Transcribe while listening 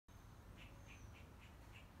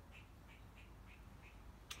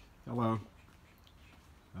Hello.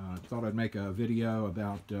 Thought I'd make a video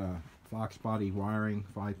about Body Wiring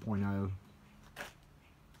 5.0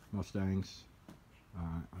 Mustangs.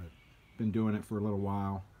 I've been doing it for a little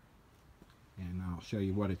while, and I'll show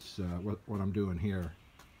you what it's what I'm doing here.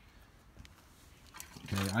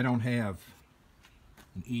 Okay, I don't have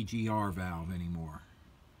an EGR valve anymore.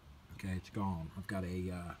 Okay, it's gone. I've got a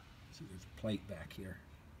see, there's a plate back here.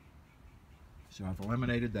 So I've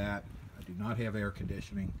eliminated that. I do not have air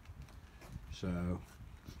conditioning. So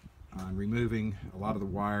I'm removing a lot of the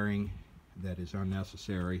wiring that is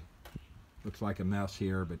unnecessary. Looks like a mess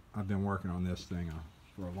here, but I've been working on this thing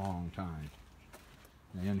for a long time.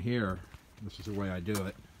 And in here, this is the way I do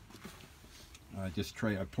it. I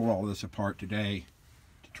pull all this apart today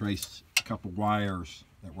to trace a couple wires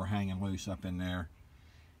that were hanging loose up in there.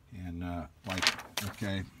 And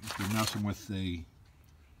okay, if you're messing with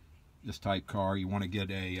this type car, you want to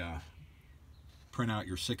get print out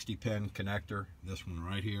your 60-pin connector, this one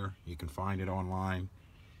right here. You can find it online.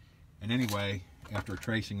 And anyway, after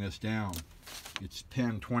tracing this down, it's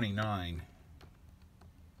pin 29,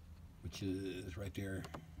 which is right there,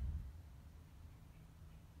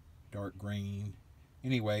 dark green.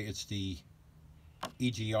 Anyway, it's the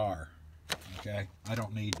EGR. Okay, I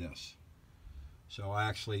don't need this. So I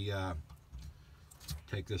actually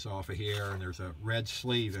take this off of here, and there's a red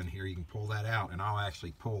sleeve in here. You can pull that out, and I'll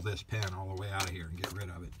actually pull this pin all the way out of here and get rid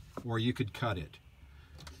of it. Or you could cut it,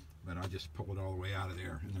 but I'll just pull it all the way out of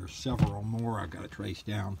there. And there's several more I've got to trace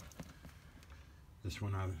down. This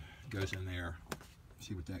one goes in there.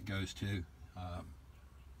 See what that goes to.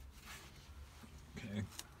 Okay.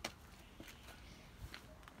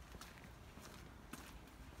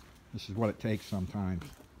 This is what it takes sometimes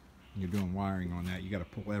when you're doing wiring on that. You got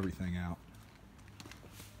to pull everything out.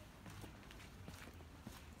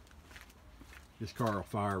 This car will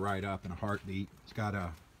fire right up in a heartbeat. It's got a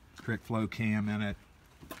quick flow cam in it.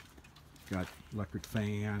 It's got electric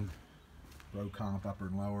fan, row comp upper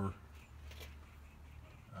and lower,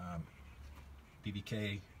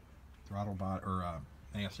 BBK throttle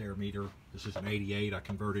mass air meter. This is an 88. I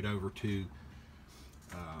converted over to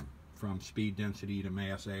from speed density to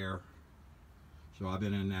mass air. So I've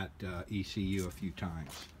been in that ECU a few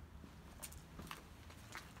times.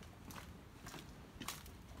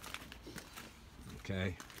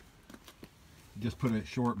 Okay, just put a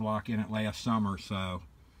short block in it last summer, so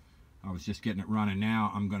I was just getting it running.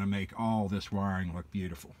 Now I'm going to make all this wiring look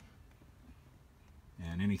beautiful,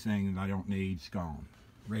 and anything that I don't need is gone.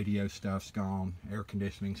 Radio stuff's gone, air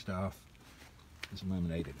conditioning stuff is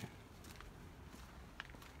eliminated.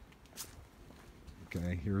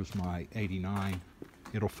 Okay, here's my 89.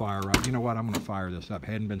 It'll fire up. You know what, I'm going to fire this up.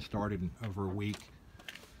 Hadn't been started in over a week.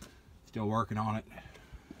 Still working on it.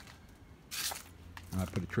 I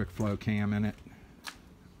put a trick flow cam in it.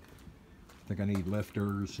 I think I need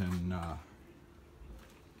lifters, and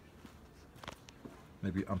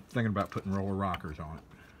maybe I'm thinking about putting roller rockers on it.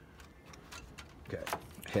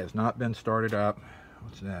 Okay, has not been started up.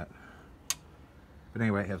 What's that? But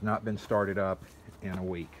anyway, it has not been started up in a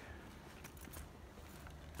week.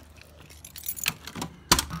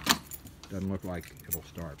 Doesn't look like it'll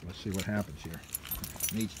start. Let's see what happens here.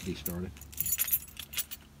 It needs to be started.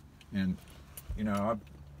 And you know, I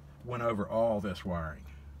went over all this wiring,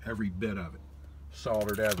 every bit of it,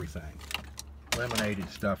 soldered everything, eliminated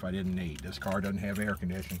stuff I didn't need. This car doesn't have air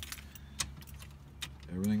conditioning.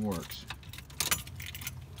 Everything works.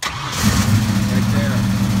 Right there.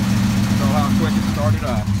 So how quick it started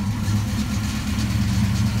up.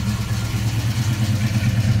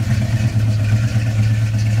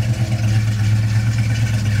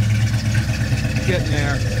 Getting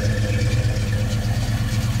there.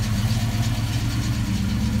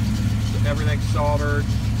 Everything's soldered,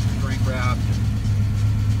 shrink wrapped.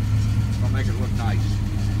 I'll make it look nice.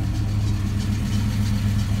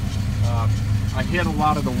 I hid a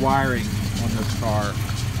lot of the wiring on this car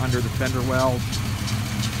under the fender wells,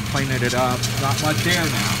 cleaning it up. Not much air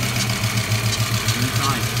now. It's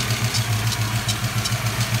nice.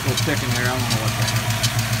 A little thick in there, I don't know what that is.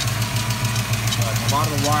 But a lot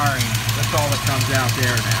of the wiring, that's all that comes out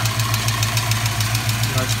there now.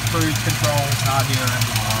 You know, cruise control, not here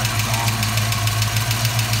anymore. It's all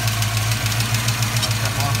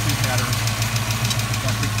header,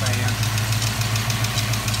 electric fan.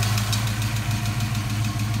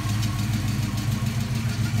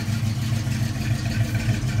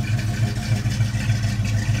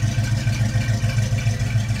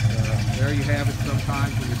 There you have it.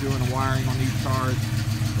 Sometimes when you're doing the wiring on these cars,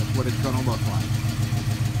 that's what it's going to look like.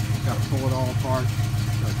 You've got to pull it all apart,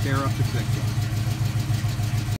 tear up the fix it.